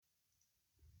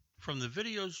From the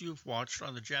videos you've watched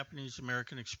on the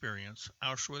Japanese-American experience,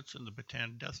 Auschwitz, and the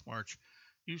Bataan Death March,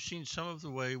 you've seen some of the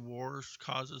way war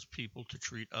causes people to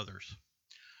treat others.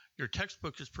 Your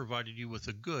textbook has provided you with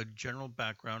a good general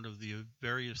background of the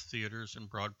various theaters and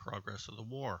broad progress of the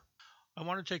war. I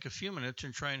want to take a few minutes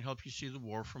and try and help you see the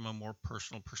war from a more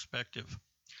personal perspective.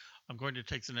 I'm going to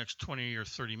take the next 20 or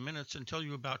 30 minutes and tell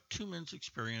you about two men's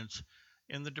experience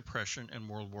in the Depression and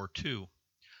World War II.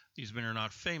 These men are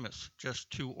not famous,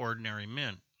 just two ordinary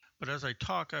men. But as I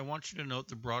talk, I want you to note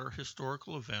the broader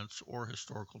historical events or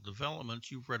historical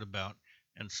developments you've read about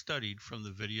and studied from the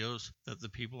videos that the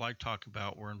people I talk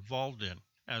about were involved in,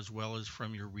 as well as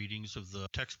from your readings of the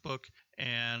textbook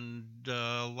and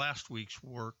last week's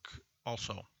work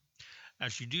also.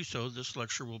 As you do so, this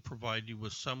lecture will provide you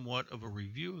with somewhat of a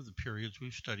review of the periods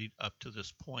we've studied up to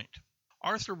this point.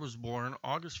 Arthur was born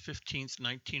August 15,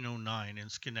 1909 in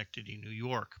Schenectady, New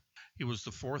York. He was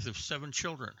the fourth of 7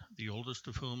 children, the oldest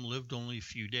of whom lived only a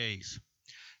few days.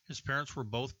 His parents were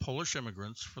both Polish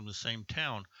immigrants from the same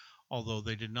town, although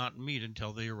they did not meet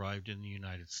until they arrived in the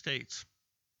United States.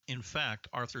 In fact,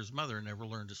 Arthur's mother never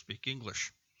learned to speak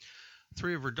English.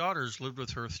 3 of her daughters lived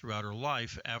with her throughout her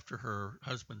life after her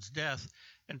husband's death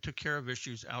and took care of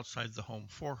issues outside the home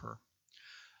for her.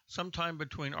 Sometime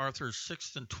between Arthur's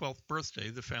 6th and 12th birthday,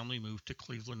 the family moved to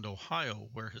Cleveland, Ohio,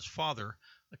 where his father,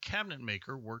 a cabinet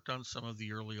maker, worked on some of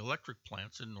the early electric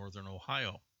plants in northern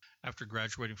Ohio. After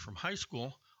graduating from high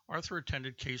school, Arthur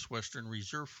attended Case Western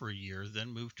Reserve for a year,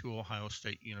 then moved to Ohio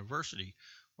State University,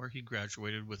 where he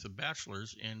graduated with a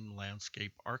bachelor's in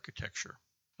landscape architecture.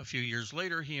 A few years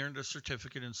later, he earned a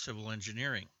certificate in civil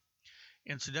engineering.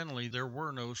 Incidentally, there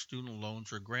were no student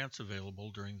loans or grants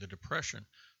available during the Depression,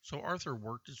 so Arthur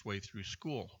worked his way through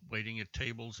school, waiting at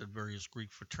tables at various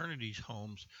Greek fraternities'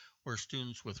 homes where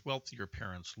students with wealthier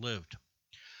parents lived.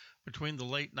 Between the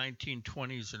late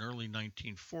 1920s and early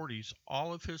 1940s,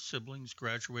 all of his siblings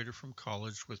graduated from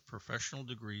college with professional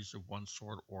degrees of one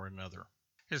sort or another.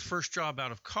 His first job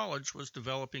out of college was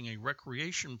developing a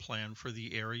recreation plan for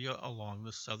the area along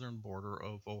the southern border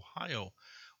of Ohio,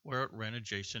 where it ran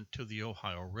adjacent to the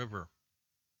Ohio River.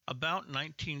 About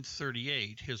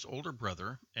 1938, his older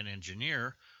brother, an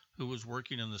engineer who was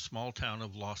working in the small town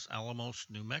of Los Alamos,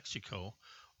 New Mexico,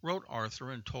 wrote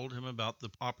Arthur and told him about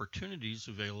the opportunities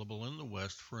available in the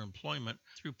West for employment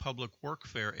through public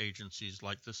workfare agencies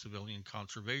like the Civilian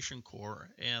Conservation Corps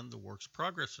and the Works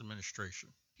Progress Administration.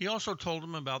 He also told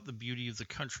him about the beauty of the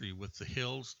country with the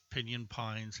hills, pinyon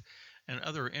pines, and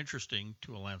other interesting,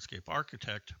 to a landscape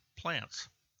architect, plants.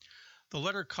 The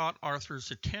letter caught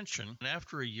Arthur's attention, and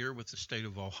after a year with the state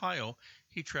of Ohio,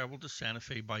 he traveled to Santa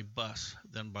Fe by bus,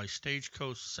 then by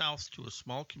stagecoach south to a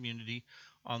small community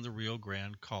on the Rio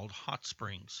Grande called Hot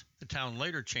Springs. The town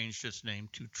later changed its name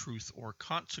to Truth or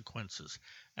Consequences,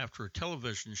 after a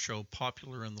television show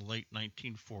popular in the late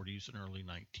 1940s and early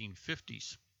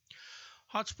 1950s.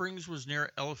 Hot Springs was near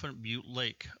Elephant Butte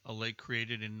Lake, a lake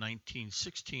created in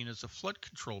 1916 as a flood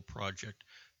control project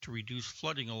to reduce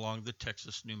flooding along the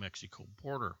Texas-New Mexico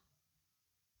border.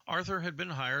 Arthur had been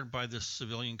hired by the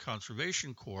Civilian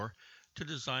Conservation Corps to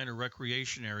design a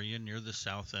recreation area near the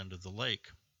south end of the lake.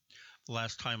 The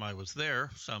last time I was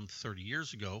there, some 30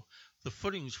 years ago, the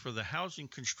footings for the housing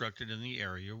constructed in the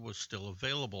area was still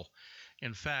available.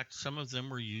 In fact, some of them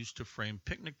were used to frame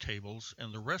picnic tables,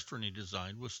 and the restaurant he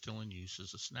designed was still in use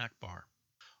as a snack bar.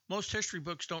 Most history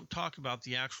books don't talk about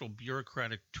the actual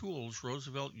bureaucratic tools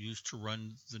Roosevelt used to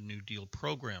run the New Deal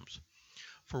programs.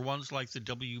 For ones like the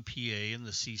WPA and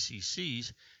the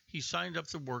CCCs, he signed up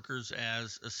the workers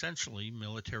as essentially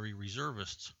military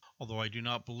reservists. Although I do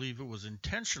not believe it was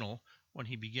intentional, when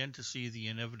he began to see the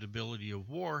inevitability of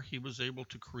war, he was able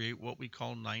to create what we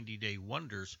call 90-day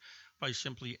wonders by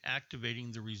simply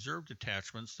activating the reserve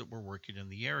detachments that were working in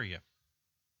the area.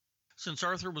 Since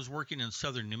Arthur was working in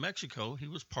southern New Mexico, he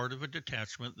was part of a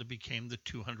detachment that became the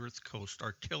 200th Coast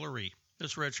Artillery.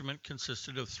 This regiment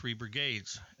consisted of 3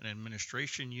 brigades, an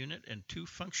administration unit, and 2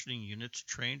 functioning units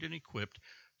trained and equipped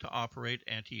to operate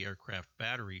anti-aircraft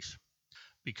batteries.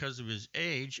 Because of his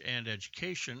age and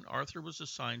education, Arthur was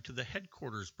assigned to the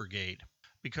Headquarters Brigade.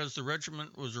 Because the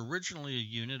regiment was originally a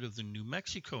unit of the New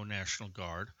Mexico National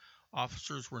Guard,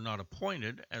 officers were not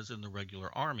appointed, as in the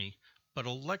regular Army, but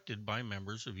elected by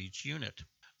members of each unit.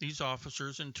 These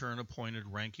officers in turn appointed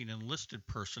ranking enlisted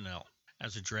personnel.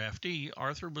 As a draftee,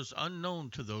 Arthur was unknown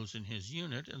to those in his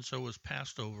unit and so was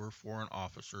passed over for an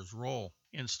officer's role.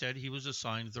 Instead, he was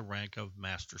assigned the rank of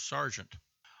Master Sergeant.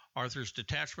 Arthur's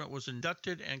detachment was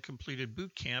inducted and completed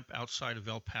boot camp outside of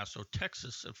El Paso,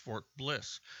 Texas at Fort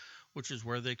Bliss, which is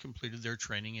where they completed their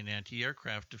training in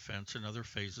anti-aircraft defense and other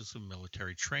phases of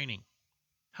military training.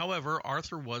 However,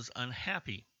 Arthur was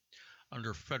unhappy.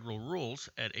 Under federal rules,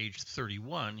 at age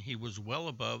 31, he was well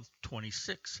above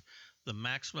 26, the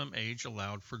maximum age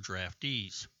allowed for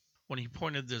draftees. When he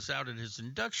pointed this out at his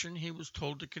induction, he was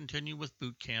told to continue with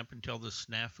boot camp until the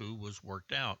snafu was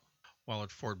worked out. While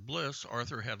at Fort Bliss,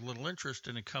 Arthur had little interest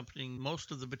in accompanying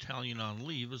most of the battalion on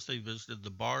leave as they visited the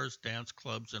bars, dance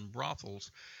clubs, and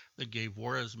brothels that gave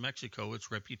Juarez, Mexico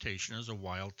its reputation as a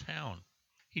wild town.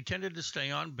 He tended to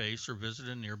stay on base or visit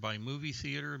a nearby movie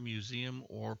theater, museum,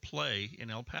 or play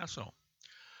in El Paso.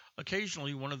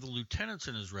 Occasionally, one of the lieutenants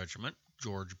in his regiment,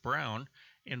 George Brown,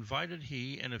 invited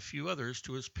he and a few others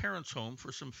to his parents' home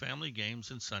for some family games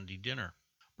and Sunday dinner.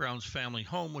 Brown's family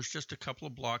home was just a couple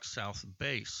of blocks south of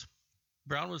base.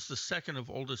 Brown was the second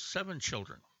of oldest 7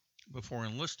 children. Before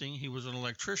enlisting, he was an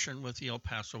electrician with the El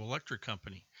Paso Electric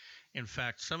Company. In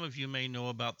fact, some of you may know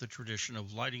about the tradition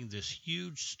of lighting this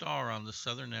huge star on the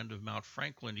southern end of Mount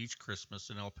Franklin each Christmas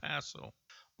in El Paso.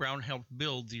 Brown helped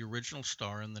build the original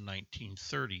star in the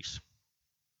 1930s.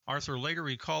 Arthur later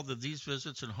recalled that these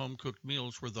visits and home-cooked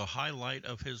meals were the highlight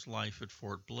of his life at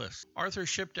Fort Bliss. Arthur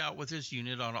shipped out with his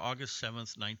unit on August 7,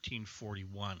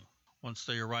 1941. Once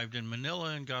they arrived in Manila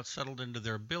and got settled into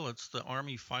their billets, the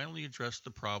Army finally addressed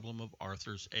the problem of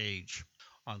Arthur's age.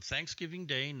 On Thanksgiving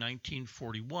Day,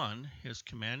 1941, his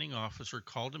commanding officer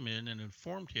called him in and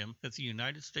informed him that the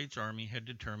United States Army had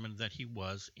determined that he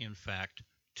was, in fact,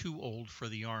 too old for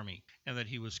the Army, and that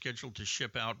he was scheduled to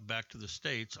ship out back to the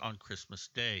States on Christmas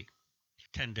Day.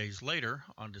 10 days later,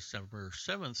 on December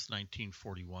 7,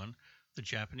 1941, the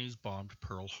Japanese bombed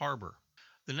Pearl Harbor.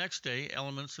 The next day,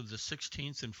 elements of the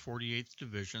 16th and 48th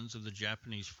Divisions of the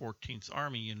Japanese 14th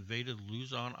Army invaded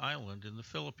Luzon Island in the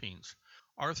Philippines.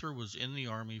 Arthur was in the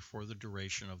Army for the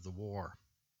duration of the war.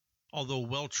 Although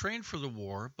well trained for the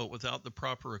war, but without the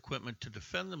proper equipment to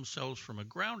defend themselves from a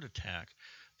ground attack,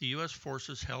 the U.S.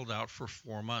 forces held out for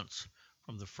 4 months,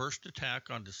 from the first attack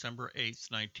on December 8,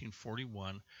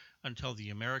 1941, until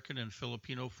the American and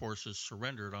Filipino forces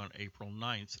surrendered on April 9,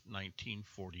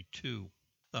 1942.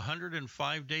 The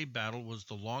 105-day battle was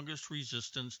the longest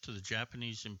resistance to the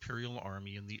Japanese Imperial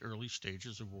Army in the early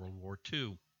stages of World War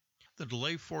II. The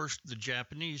delay forced the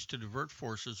Japanese to divert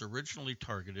forces originally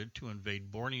targeted to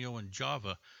invade Borneo and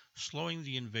Java, slowing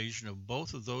the invasion of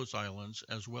both of those islands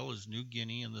as well as New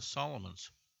Guinea and the Solomons.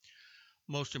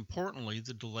 Most importantly,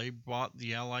 the delay bought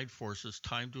the Allied forces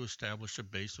time to establish a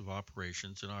base of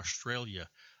operations in Australia,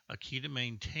 a key to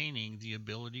maintaining the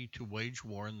ability to wage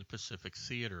war in the Pacific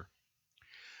theater.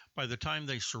 By the time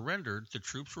they surrendered, the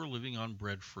troops were living on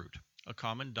breadfruit, a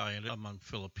common diet among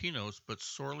Filipinos, but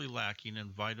sorely lacking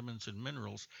in vitamins and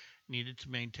minerals needed to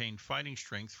maintain fighting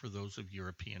strength for those of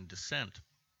European descent.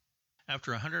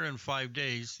 After 105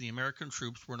 days, the American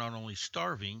troops were not only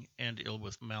starving and ill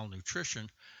with malnutrition,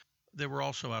 they were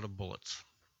also out of bullets.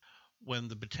 When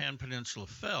the Bataan Peninsula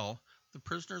fell, the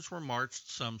prisoners were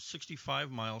marched some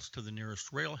 65 miles to the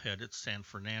nearest railhead at San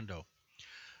Fernando.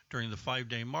 During the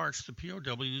 5-day march, the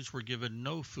POWs were given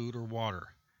no food or water.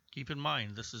 Keep in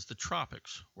mind, this is the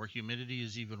tropics, where humidity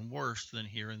is even worse than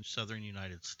here in southern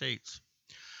United States.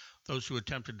 Those who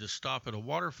attempted to stop at a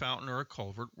water fountain or a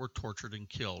culvert were tortured and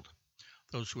killed.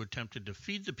 Those who attempted to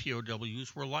feed the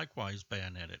POWs were likewise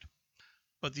bayoneted.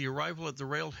 But the arrival at the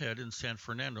railhead in San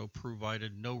Fernando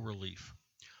provided no relief.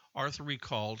 Arthur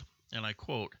recalled, and I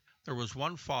quote, "There was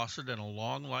one faucet and a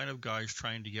long line of guys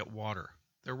trying to get water.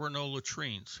 There were no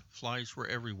latrines. Flies were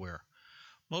everywhere.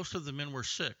 Most of the men were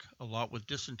sick, a lot with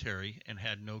dysentery, and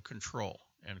had no control."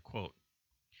 End quote.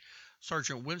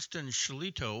 Sergeant Winston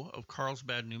Shalito of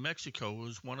Carlsbad, New Mexico,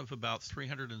 was one of about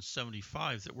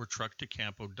 375 that were trucked to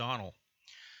Camp O'Donnell.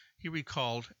 He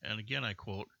recalled, and again I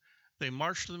quote, "They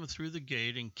marched them through the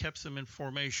gate and kept them in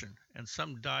formation, and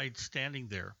some died standing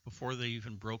there before they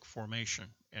even broke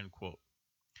formation." End quote.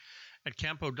 At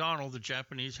Camp O'Donnell, the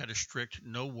Japanese had a strict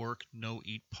no-work,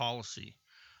 no-eat policy.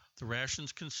 The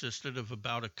rations consisted of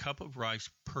about a cup of rice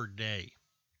per day.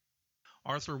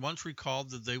 Arthur once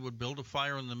recalled that they would build a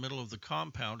fire in the middle of the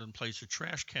compound and place a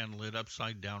trash can lid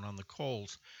upside down on the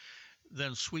coals,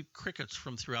 then sweep crickets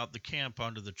from throughout the camp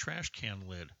onto the trash can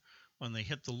lid. When they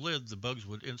hit the lid, the bugs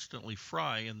would instantly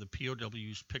fry, and the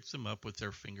POWs picked them up with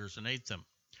their fingers and ate them.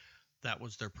 That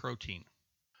was their protein.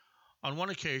 On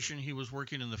one occasion, he was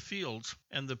working in the fields,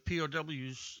 and the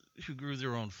POWs who grew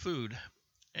their own food,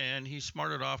 and he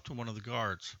smarted off to one of the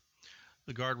guards.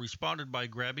 The guard responded by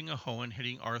grabbing a hoe and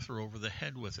hitting Arthur over the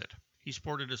head with it. He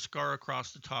sported a scar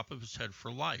across the top of his head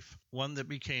for life, one that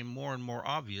became more and more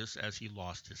obvious as he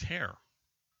lost his hair.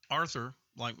 Arthur,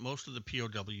 like most of the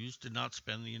POWs, did not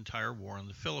spend the entire war in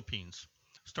the Philippines.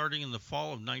 Starting in the fall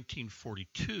of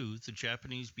 1942, the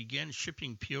Japanese began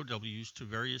shipping POWs to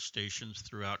various stations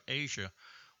throughout Asia,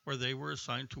 where they were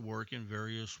assigned to work in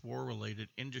various war-related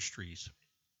industries.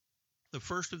 The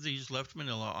first of these left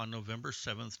Manila on November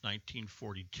 7,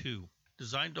 1942.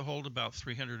 Designed to hold about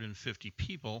 350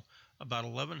 people, about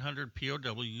 1,100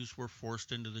 POWs were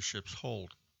forced into the ship's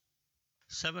hold.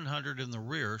 700 in the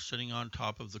rear, sitting on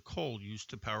top of the coal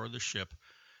used to power the ship,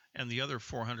 and the other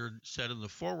 400 sat in the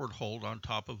forward hold on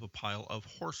top of a pile of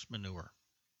horse manure.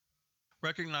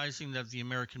 Recognizing that the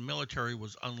American military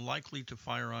was unlikely to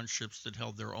fire on ships that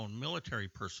held their own military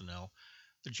personnel,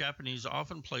 the Japanese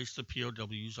often placed the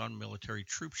POWs on military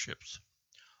troop ships.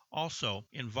 Also,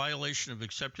 in violation of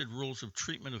accepted rules of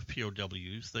treatment of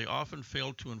POWs, they often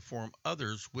failed to inform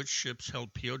others which ships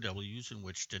held POWs and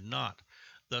which did not,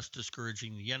 thus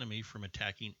discouraging the enemy from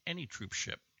attacking any troop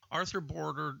ship. Arthur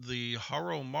boarded the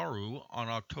Haromaru on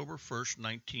October 1,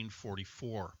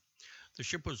 1944. The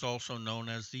ship was also known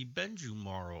as the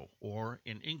Benjumaru, or,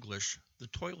 in English, the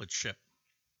toilet ship.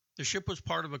 The ship was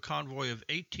part of a convoy of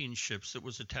 18 ships that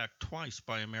was attacked twice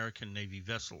by American Navy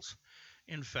vessels.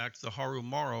 In fact, the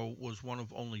Haromaru was one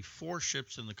of only 4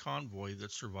 ships in the convoy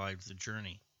that survived the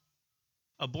journey.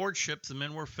 Aboard ship, the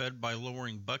men were fed by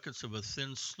lowering buckets of a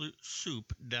thin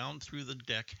soup down through the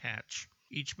deck hatch.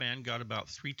 Each man got about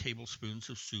 3 tablespoons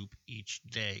of soup each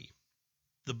day.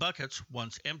 The buckets,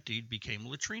 once emptied, became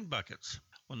latrine buckets.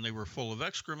 When they were full of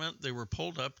excrement, they were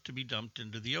pulled up to be dumped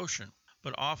into the ocean.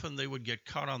 But often they would get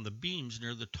caught on the beams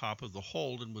near the top of the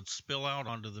hold and would spill out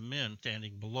onto the men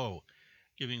standing below,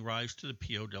 giving rise to the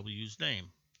POW's name,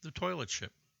 the toilet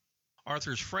ship.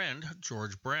 Arthur's friend,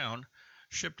 George Brown,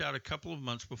 shipped out a couple of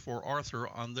months before Arthur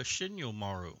on the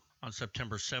Shinyo-maru on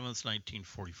September 7,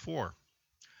 1944.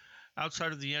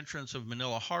 Outside of the entrance of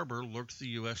Manila Harbor lurked the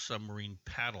U.S. submarine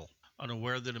Paddle.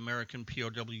 Unaware that American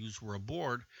POWs were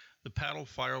aboard, the Paddle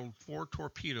fired 4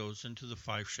 torpedoes into the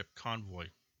 5-ship convoy.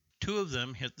 2 of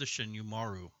them hit the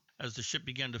Shinyo-maru. As the ship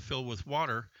began to fill with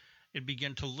water, it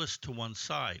began to list to one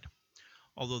side.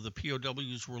 Although the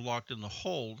POWs were locked in the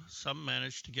hold, some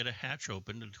managed to get a hatch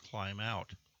open and to climb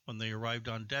out. When they arrived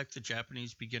on deck, the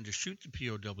Japanese began to shoot the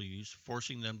POWs,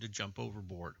 forcing them to jump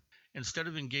overboard. Instead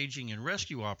of engaging in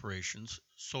rescue operations,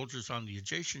 soldiers on the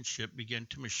adjacent ship began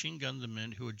to machine gun the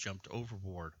men who had jumped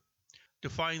overboard.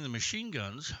 Defying the machine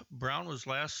guns, Brown was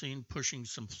last seen pushing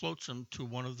some flotsam to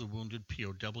one of the wounded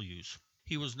POWs.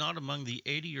 He was not among the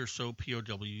 80 or so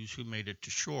POWs who made it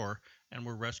to shore and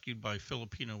were rescued by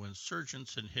Filipino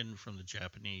insurgents and hidden from the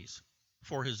Japanese.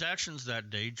 For his actions that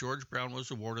day, George Brown was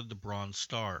awarded the Bronze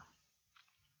Star.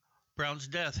 Brown's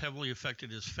death heavily affected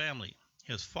his family.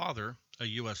 His father, a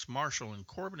U.S. Marshal and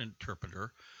court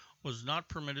interpreter, was not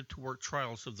permitted to work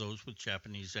trials of those with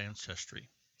Japanese ancestry.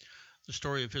 The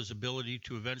story of his ability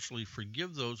to eventually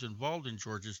forgive those involved in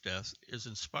George's death is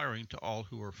inspiring to all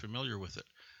who are familiar with it,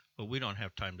 but we don't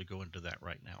have time to go into that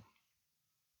right now.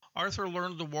 Arthur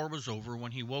learned the war was over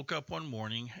when he woke up one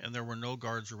morning and there were no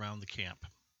guards around the camp.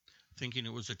 Thinking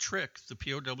it was a trick, the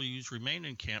POWs remained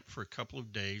in camp for a couple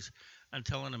of days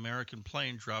until an American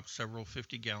plane dropped several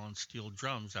 50-gallon steel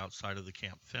drums outside of the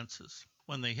camp fences.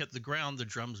 When they hit the ground, the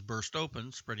drums burst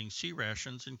open, spreading C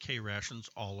rations and K rations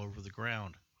all over the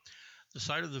ground. The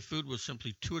sight of the food was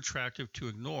simply too attractive to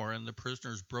ignore, and the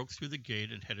prisoners broke through the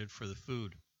gate and headed for the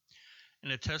food.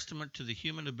 In a testament to the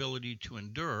human ability to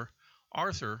endure,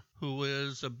 Arthur, who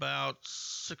is about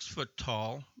 6 foot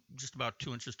tall, just about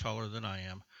 2 inches taller than I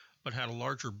am, but had a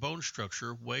larger bone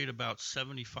structure, weighed about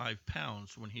 75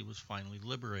 pounds when he was finally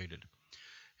liberated.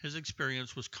 His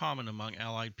experience was common among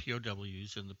Allied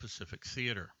POWs in the Pacific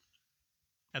Theater.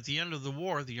 At the end of the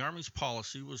war, the Army's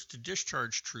policy was to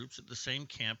discharge troops at the same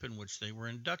camp in which they were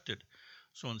inducted,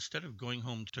 so instead of going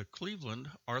home to Cleveland,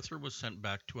 Arthur was sent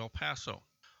back to El Paso.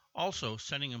 Also,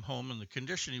 sending him home in the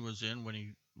condition he was in when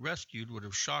he rescued would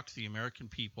have shocked the American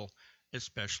people,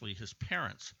 especially his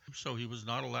parents, so he was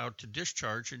not allowed to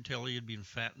discharge until he had been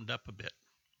fattened up a bit.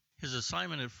 His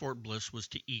assignment at Fort Bliss was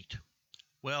to eat.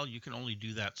 Well, you can only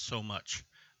do that so much.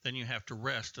 Then you have to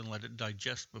rest and let it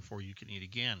digest before you can eat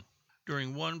again.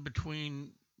 During one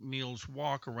between meals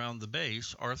walk around the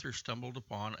base, Arthur stumbled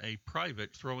upon a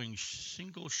private throwing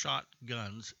single-shot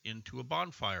guns into a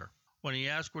bonfire. When he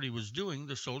asked what he was doing,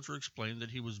 the soldier explained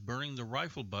that he was burning the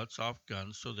rifle butts off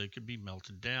guns so they could be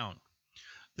melted down.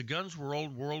 The guns were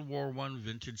old World War I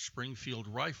vintage Springfield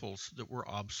rifles that were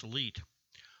obsolete.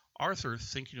 Arthur,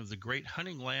 thinking of the great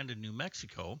hunting land in New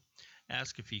Mexico,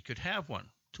 asked if he could have one,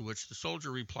 to which the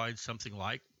soldier replied something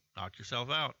like, "Knock yourself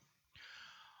out."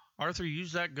 Arthur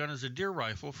used that gun as a deer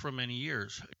rifle for many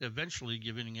years, eventually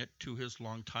giving it to his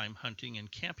longtime hunting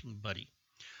and camping buddy.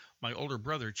 My older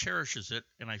brother cherishes it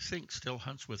and I think still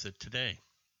hunts with it today.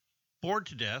 Bored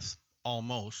to death,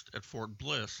 almost, at Fort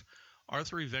Bliss,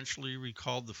 Arthur eventually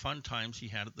recalled the fun times he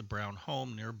had at the Brown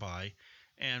home nearby,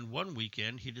 and one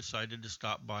weekend he decided to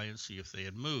stop by and see if they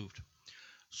had moved.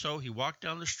 So he walked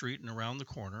down the street and around the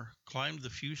corner, climbed the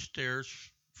few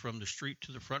stairs from the street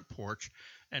to the front porch,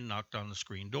 and knocked on the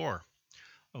screen door.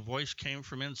 A voice came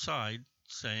from inside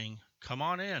saying, "Come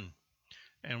on in."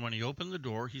 And when he opened the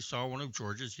door, he saw one of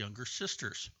George's younger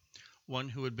sisters, one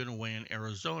who had been away in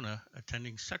Arizona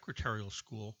attending secretarial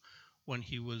school when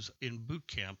he was in boot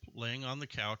camp, laying on the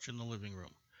couch in the living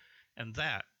room. And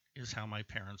that is how my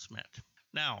parents met.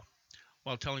 Now,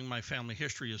 while telling my family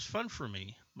history is fun for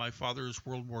me, my father's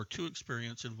World War II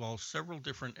experience involves several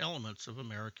different elements of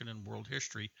American and world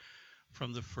history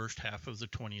from the first half of the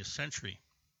 20th century.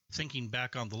 Thinking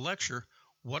back on the lecture,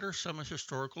 what are some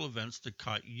historical events that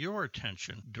caught your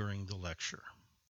attention during the lecture?